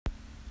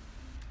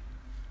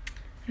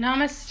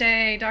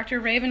Namaste, Dr.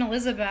 Raven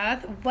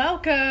Elizabeth.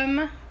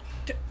 Welcome.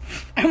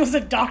 I almost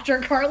said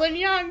Dr. Carlin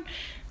Young.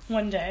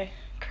 One day,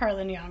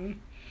 Carlin Young.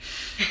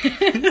 It's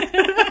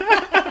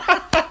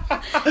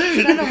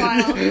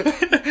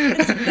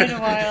been a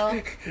while.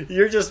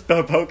 You're just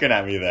poking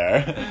at me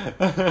there.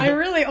 I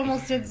really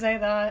almost did say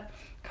that.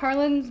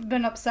 Carlin's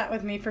been upset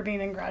with me for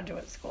being in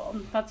graduate school.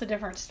 That's a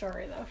different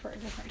story, though, for a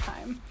different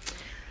time.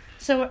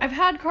 So I've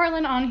had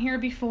Carlin on here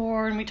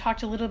before, and we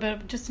talked a little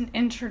bit, just an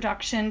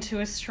introduction to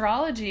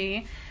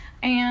astrology.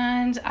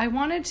 And I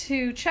wanted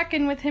to check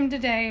in with him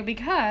today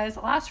because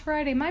last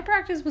Friday my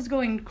practice was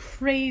going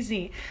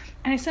crazy.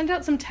 And I sent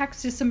out some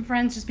texts to some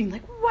friends just being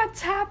like,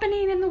 what's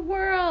happening in the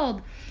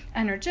world?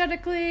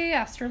 Energetically,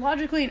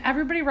 astrologically, and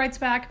everybody writes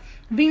back,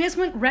 Venus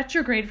went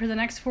retrograde for the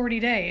next 40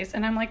 days.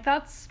 And I'm like,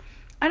 I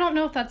don't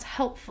know if that's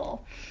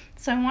helpful.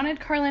 So I wanted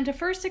Carlin to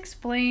first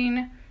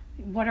explain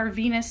what our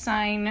Venus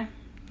sign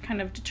kind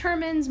of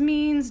determines,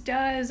 means,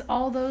 does,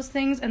 all those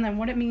things, and then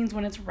what it means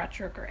when it's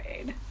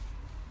retrograde.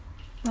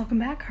 Welcome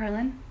back,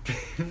 Carlin.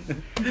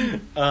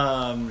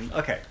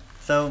 Okay,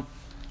 so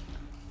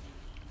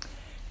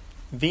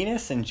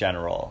Venus in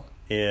general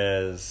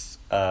is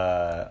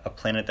a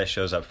planet that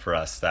shows up for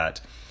us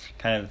that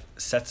kind of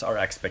sets our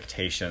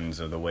expectations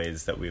of the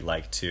ways that we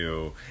like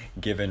to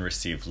give and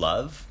receive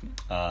love,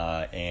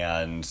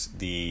 and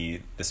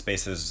the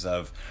spaces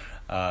of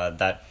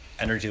that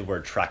energy that we're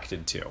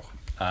attracted to.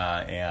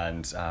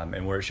 And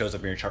where it shows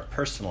up in your chart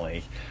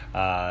personally,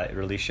 it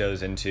really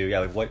shows into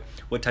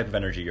what type of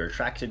energy you're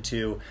attracted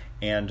to,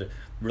 and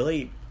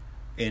really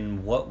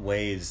in what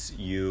ways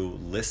you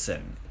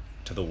listen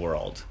to the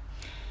world,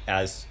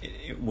 as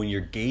when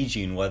you're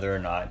gauging whether or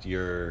not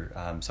you're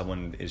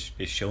someone is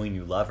showing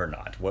you love or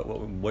not.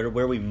 Where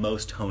are we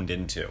most honed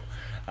into?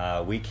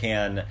 We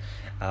can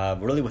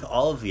really, with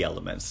all of the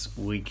elements,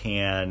 we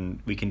can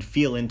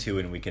feel into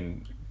it, and we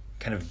can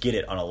kind of get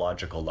it on a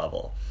logical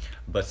level.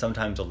 But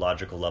sometimes a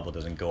logical level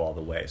doesn't go all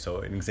the way. So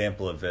an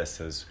example of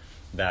this is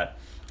that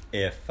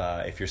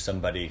if you're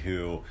somebody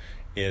who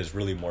is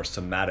really more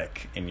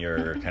somatic in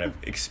your kind of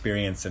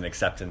experience and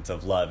acceptance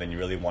of love, and you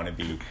really want to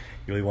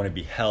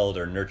be held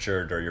or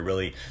nurtured, or you're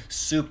really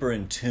super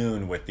in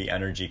tune with the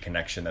energy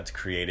connection that's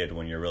created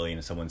when you're really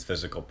in someone's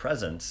physical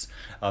presence,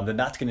 then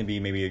that's going to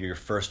be maybe your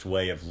first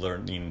way of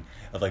learning,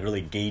 of like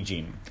really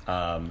gauging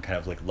kind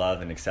of like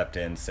love and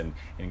acceptance, and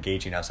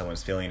engaging how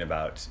someone's feeling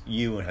about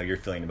you and how you're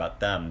feeling about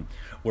them.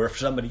 Where for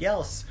somebody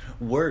else,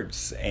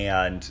 words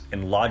and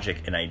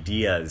logic and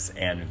ideas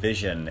and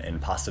vision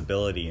and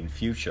possibility and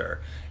future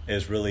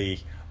is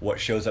really what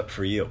shows up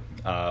for you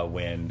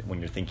when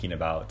you're thinking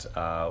about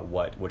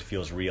what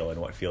feels real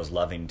and what feels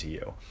loving to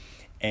you.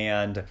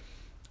 And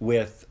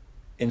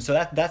so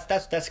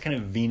that's kind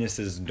of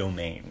Venus's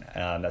domain.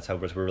 That's how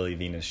really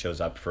Venus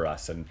shows up for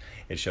us, and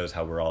it shows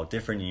how we're all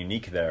different and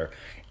unique there.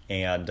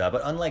 And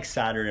but unlike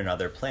Saturn and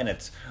other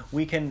planets,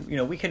 we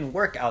can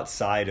work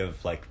outside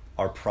of like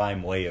our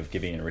prime way of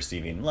giving and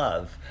receiving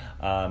love,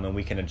 and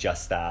we can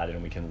adjust that,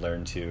 and we can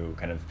learn to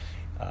kind of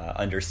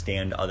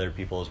understand other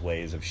people's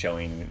ways of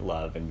showing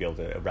love and be able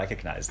to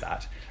recognize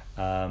that.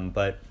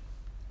 But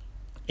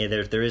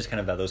there is kind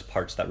of those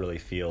parts that really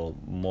feel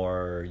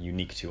more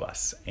unique to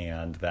us,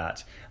 and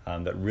that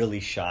really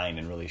shine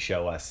and really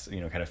show us,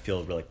 kind of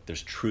feel really like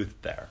there's truth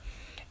there.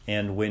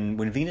 And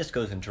when Venus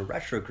goes into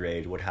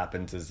retrograde, what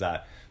happens is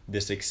that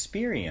this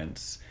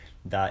experience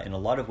that in a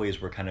lot of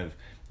ways we're kind of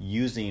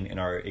using in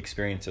our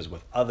experiences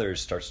with others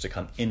starts to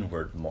come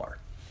inward more.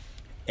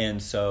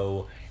 And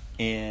so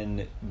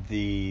in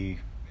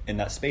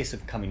that space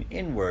of coming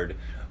inward,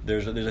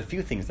 there's a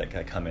few things that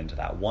kind of come into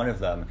that. One of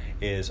them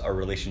is our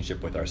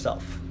relationship with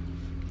ourselves,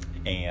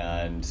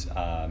 and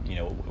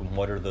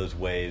what are those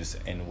ways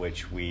in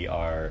which we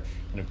are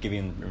kind of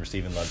giving and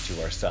receiving love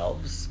to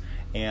ourselves,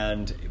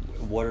 and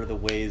what are the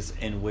ways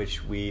in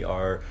which we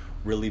are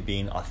really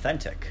being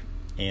authentic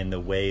in the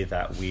way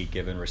that we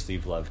give and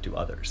receive love to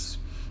others.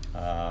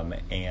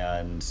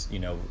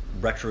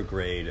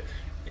 Retrograde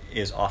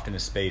is often a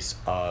space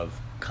of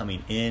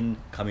coming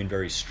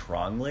very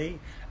strongly,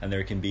 and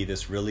there can be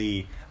this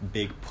really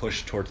big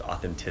push towards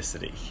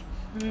authenticity,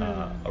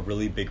 a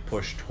really big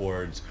push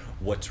towards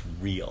what's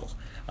real.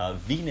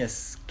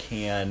 Venus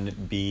can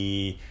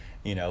be,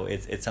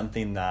 it's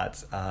something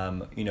that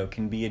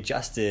can be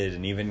adjusted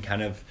and even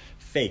kind of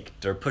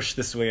faked or pushed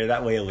this way or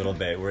that way a little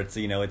bit, where it's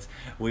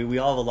we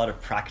all have a lot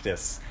of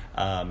practice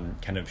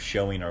kind of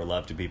showing our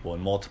love to people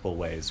in multiple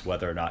ways,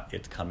 whether or not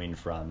it's coming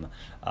from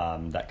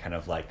that kind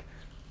of like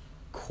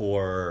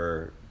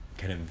core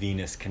kind of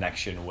Venus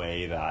connection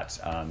way that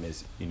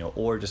is,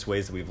 or just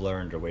ways that we've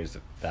learned, or ways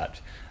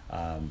that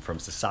from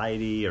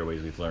society, or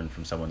ways we've learned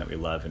from someone that we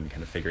love, and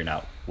kind of figuring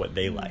out what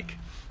they like.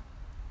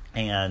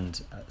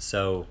 And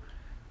so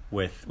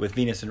with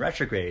Venus in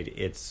retrograde,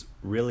 it's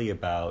really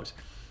about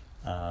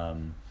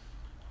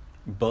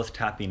both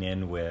tapping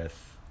in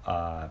with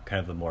kind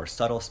of the more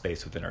subtle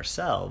space within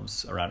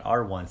ourselves around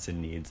our wants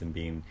and needs, and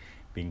being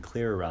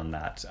clear around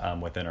that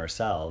within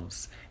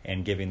ourselves,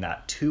 and giving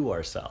that to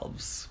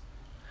ourselves.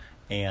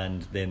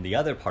 And then the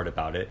other part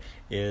about it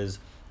is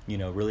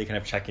really kind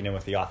of checking in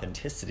with the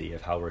authenticity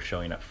of how we're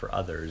showing up for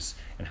others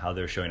and how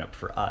they're showing up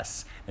for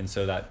us. And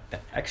so that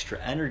extra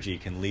energy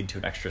can lead to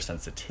an extra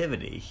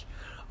sensitivity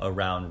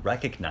around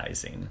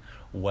recognizing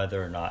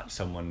whether or not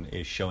someone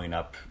is showing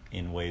up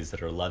in ways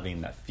that are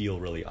loving, that feel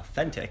really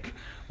authentic,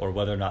 or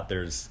whether or not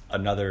there's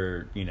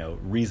another,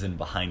 reason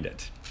behind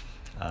it.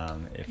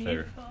 If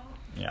they're,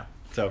 yeah.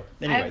 So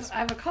anyways. I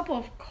have a couple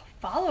of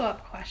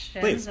follow-up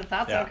questions, Please. If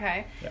that's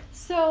okay. Yeah.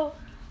 So,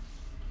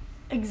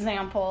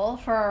 example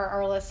for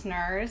our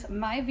listeners,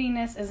 my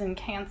Venus is in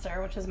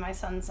Cancer, which is my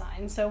sun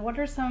sign. So what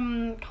are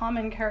some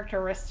common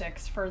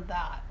characteristics for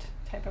that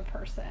type of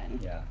person?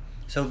 Yeah.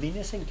 So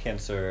Venus in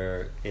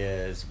Cancer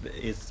is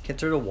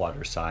considered a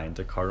water sign,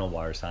 the cardinal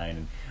water sign.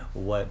 And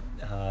what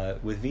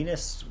with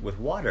Venus with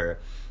water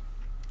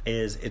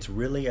is it's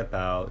really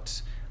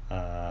about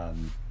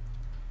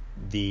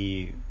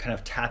the kind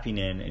of tapping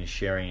in and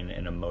sharing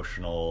an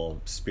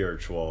emotional,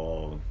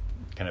 spiritual,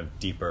 kind of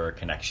deeper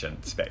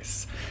connection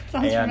space.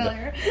 Sounds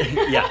familiar.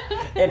 Yeah.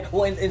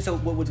 And so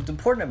what's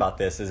important about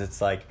this is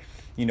it's like,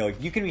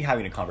 you can be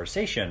having a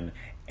conversation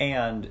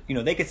and,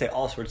 they could say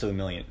all sorts of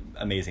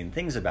amazing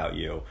things about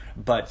you,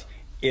 but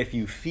if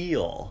you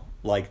feel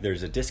like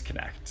there's a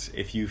disconnect,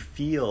 if you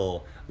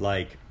feel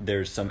like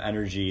there's some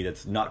energy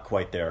that's not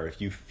quite there,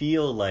 if you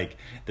feel like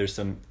there's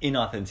some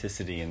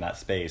inauthenticity in that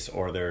space,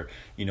 or they're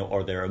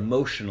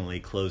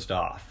emotionally closed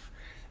off,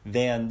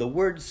 then the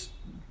words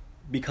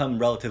become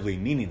relatively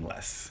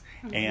meaningless.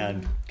 Mm-hmm.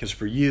 And because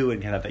for you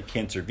and kind of that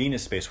Cancer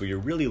Venus space, what you're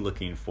really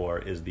looking for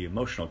is the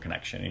emotional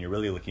connection, and you're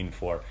really looking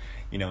for,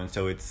 and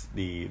so it's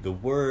the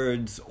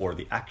words or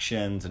the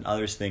actions and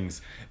other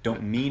things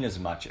don't mean as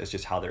much as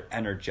just how they're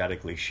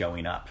energetically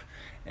showing up.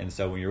 And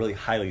so when you're really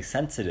highly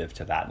sensitive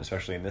to that, and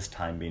especially in this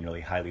time being really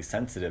highly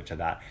sensitive to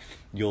that,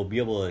 you'll be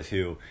able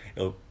to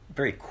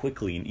very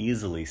quickly and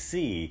easily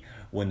see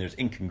when there's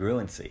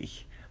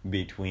incongruency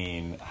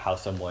between how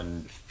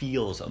someone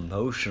feels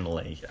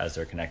emotionally as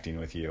they're connecting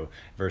with you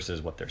versus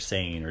what they're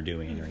saying or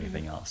doing or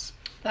anything else.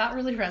 That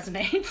really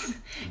resonates,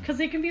 because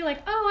they can be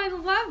like, oh, I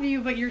love you,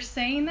 but you're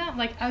saying that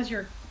like as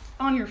you're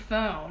on your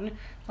phone,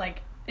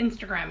 like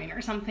Instagramming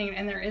or something,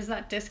 and there is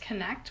that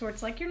disconnect where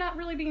it's like you're not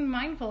really being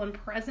mindful and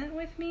present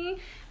with me,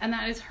 and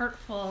that is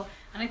hurtful.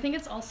 And I think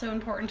it's also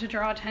important to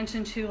draw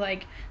attention to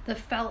like the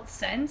felt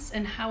sense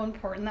and how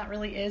important that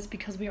really is,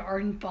 because we are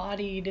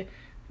embodied,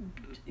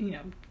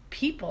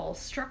 people,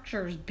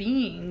 structures,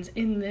 beings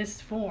in this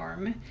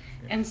form. Yeah.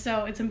 And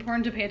so it's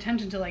important to pay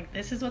attention to like,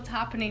 this is what's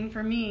happening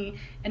for me,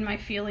 and my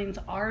feelings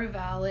are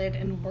valid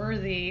and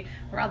worthy,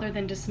 rather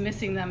than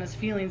dismissing them as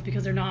feelings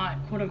because they're not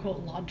quote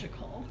unquote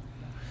logical.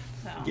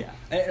 So. Yeah,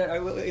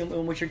 and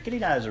what you're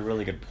getting at is a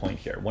really good point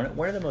here. One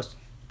of the most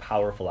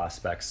powerful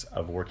aspects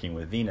of working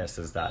with Venus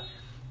is that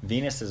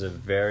Venus is it's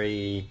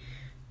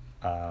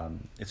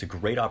a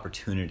great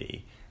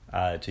opportunity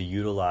to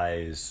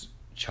utilize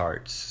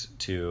charts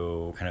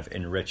to kind of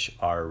enrich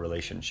our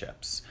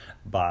relationships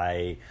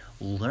by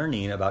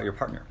learning about your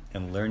partner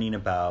and learning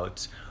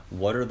about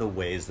what are the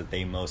ways that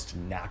they most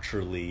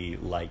naturally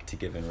like to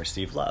give and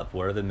receive love.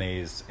 What are the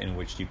ways in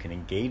which you can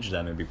engage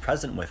them and be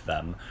present with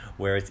them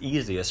where it's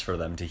easiest for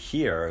them to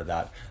hear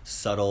that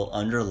subtle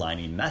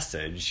underlining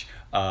message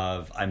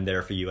of, I'm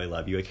there for you, I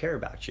love you, I care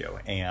about you.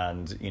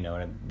 And,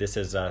 this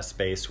is a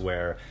space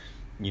where,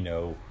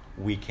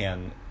 we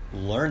can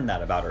learn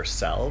that about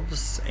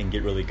ourselves and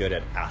get really good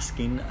at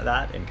asking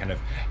that and kind of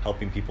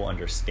helping people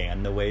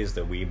understand the ways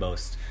that we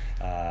most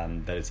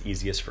that it's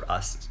easiest for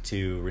us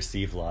to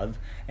receive love,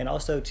 and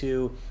also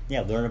to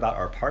learn about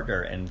our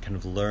partner and kind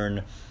of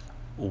learn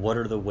what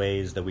are the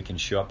ways that we can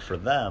show up for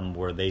them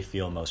where they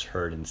feel most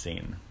heard and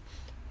seen.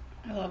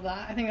 I love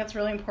that. I think that's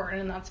really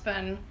important, and that's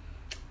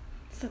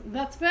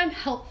been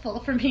helpful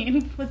for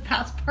me with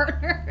past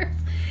partners.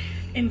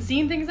 And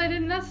seeing things I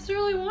didn't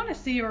necessarily want to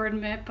see or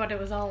admit, but it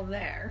was all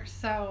there.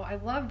 So I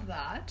loved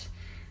that.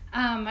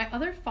 My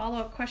other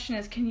follow-up question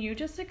is, can you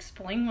just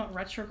explain what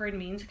retrograde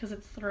means? Because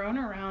it's thrown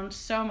around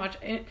so much,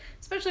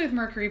 especially with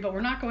Mercury, but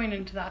we're not going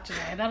into that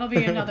today. That'll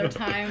be another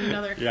time.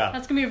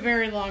 That's going to be a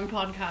very long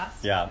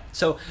podcast. Yeah.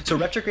 So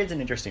retrograde's an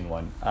interesting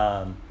one.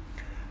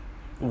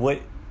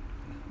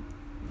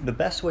 The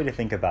best way to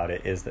think about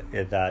it is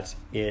that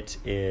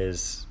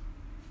there's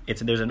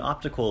an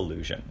optical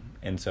illusion.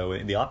 And so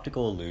the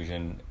optical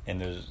illusion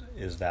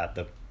is that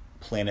the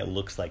planet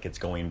looks like it's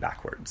going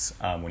backwards.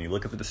 When you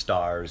look up at the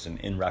stars and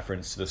in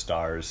reference to the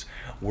stars,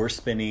 we're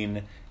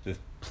spinning, the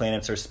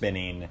planets are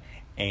spinning,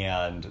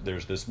 and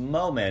there's this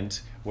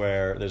moment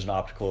where there's an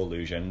optical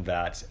illusion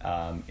that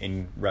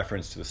in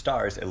reference to the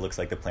stars, it looks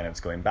like the planet's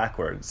going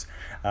backwards.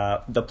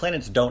 The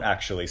planets don't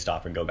actually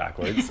stop and go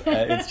backwards.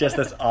 It's just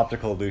this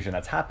optical illusion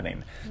that's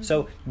happening. Mm-hmm.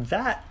 So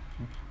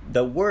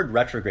the word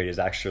retrograde is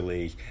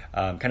actually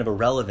kind of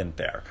irrelevant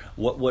there.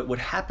 What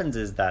happens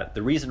is that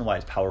the reason why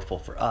it's powerful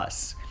for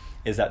us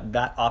is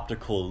that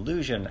optical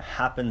illusion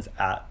happens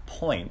at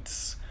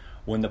points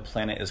when the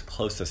planet is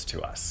closest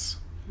to us.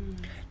 Mm.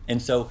 And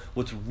so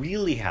what's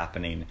really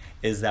happening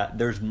is that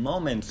there's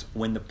moments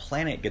when the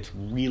planet gets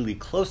really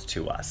close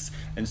to us.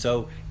 And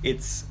so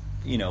it's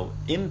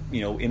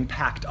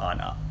impact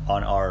on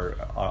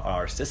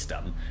our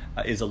system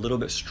is a little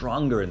bit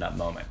stronger in that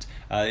moment.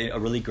 A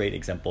really great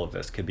example of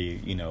this could be,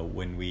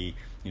 when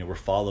we're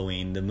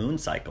following the moon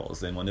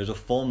cycles, and when there's a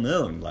full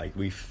moon, like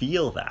we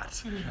feel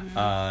that,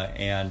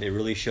 and it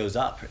really shows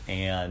up.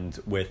 And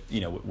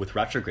with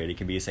retrograde, it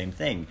can be the same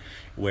thing,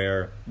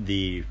 where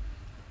the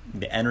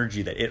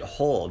energy that it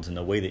holds and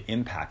the way that it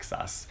impacts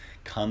us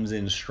comes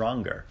in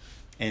stronger.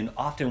 And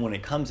often when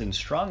it comes in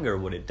stronger,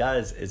 what it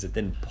does is it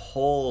then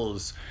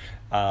pulls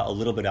a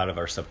little bit out of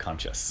our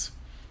subconscious.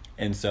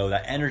 And so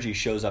that energy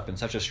shows up in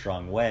such a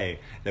strong way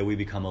that we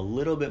become a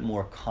little bit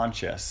more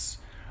conscious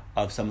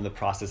of some of the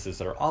processes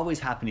that are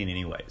always happening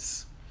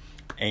anyways.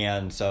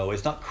 And so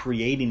it's not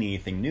creating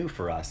anything new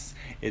for us.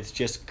 It's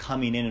just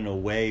coming in a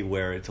way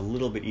where it's a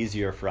little bit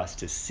easier for us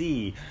to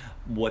see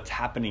what's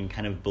happening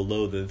kind of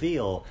below the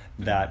veil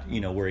that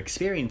we're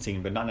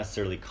experiencing, but not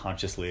necessarily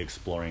consciously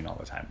exploring all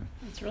the time.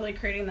 It's really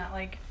creating that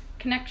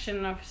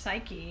connection of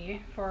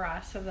psyche for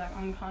us, of the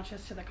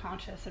unconscious to the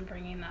conscious, and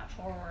bringing that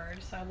forward.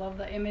 So I love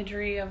the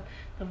imagery of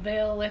the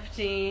veil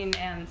lifting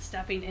and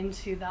stepping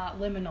into that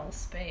liminal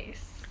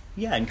space.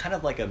 Yeah, and kind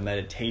of like a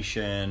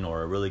meditation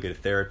or a really good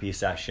therapy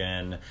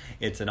session,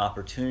 it's an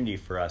opportunity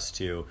for us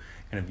to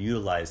kind of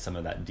utilize some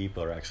of that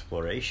deeper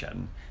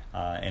exploration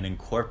and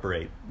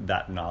incorporate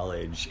that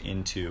knowledge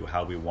into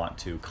how we want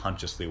to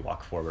consciously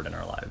walk forward in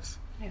our lives.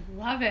 I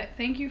love it.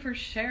 Thank you for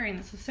sharing.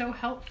 This is so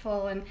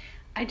helpful. And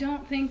I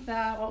don't think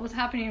that what was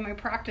happening in my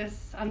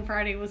practice on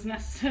Friday was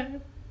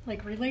necessarily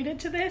related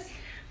to this,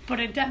 but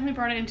it definitely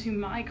brought it into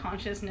my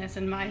consciousness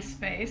and my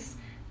space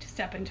to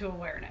step into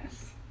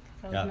awareness.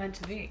 So it was meant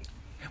to be.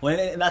 Well,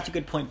 and that's a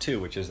good point too,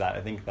 which is that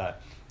I think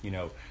that,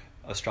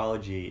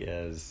 astrology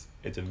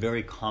it's a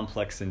very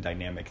complex and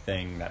dynamic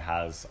thing that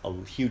has a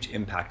huge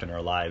impact on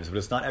our lives, but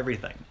it's not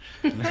everything.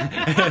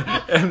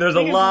 And there's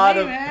a lot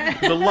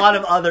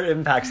of other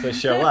impacts that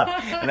show up.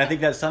 And I think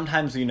that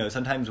sometimes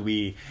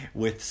we,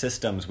 with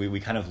systems, we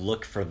kind of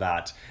look for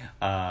that,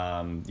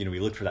 we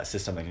look for that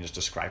system that can just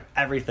describe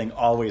everything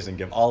always and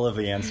give all of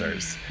the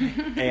answers.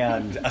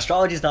 And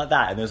astrology is not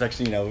that. And there's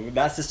actually,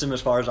 that system,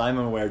 as far as I'm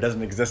aware,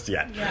 doesn't exist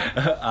yet.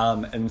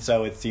 Yeah. And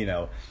so it's,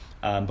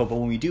 but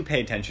when we do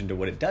pay attention to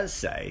what it does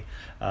say,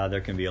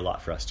 there can be a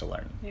lot for us to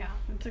learn. Yeah,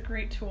 it's a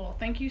great tool.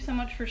 Thank you so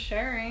much for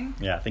sharing.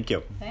 Yeah, thank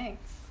you.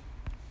 Thanks.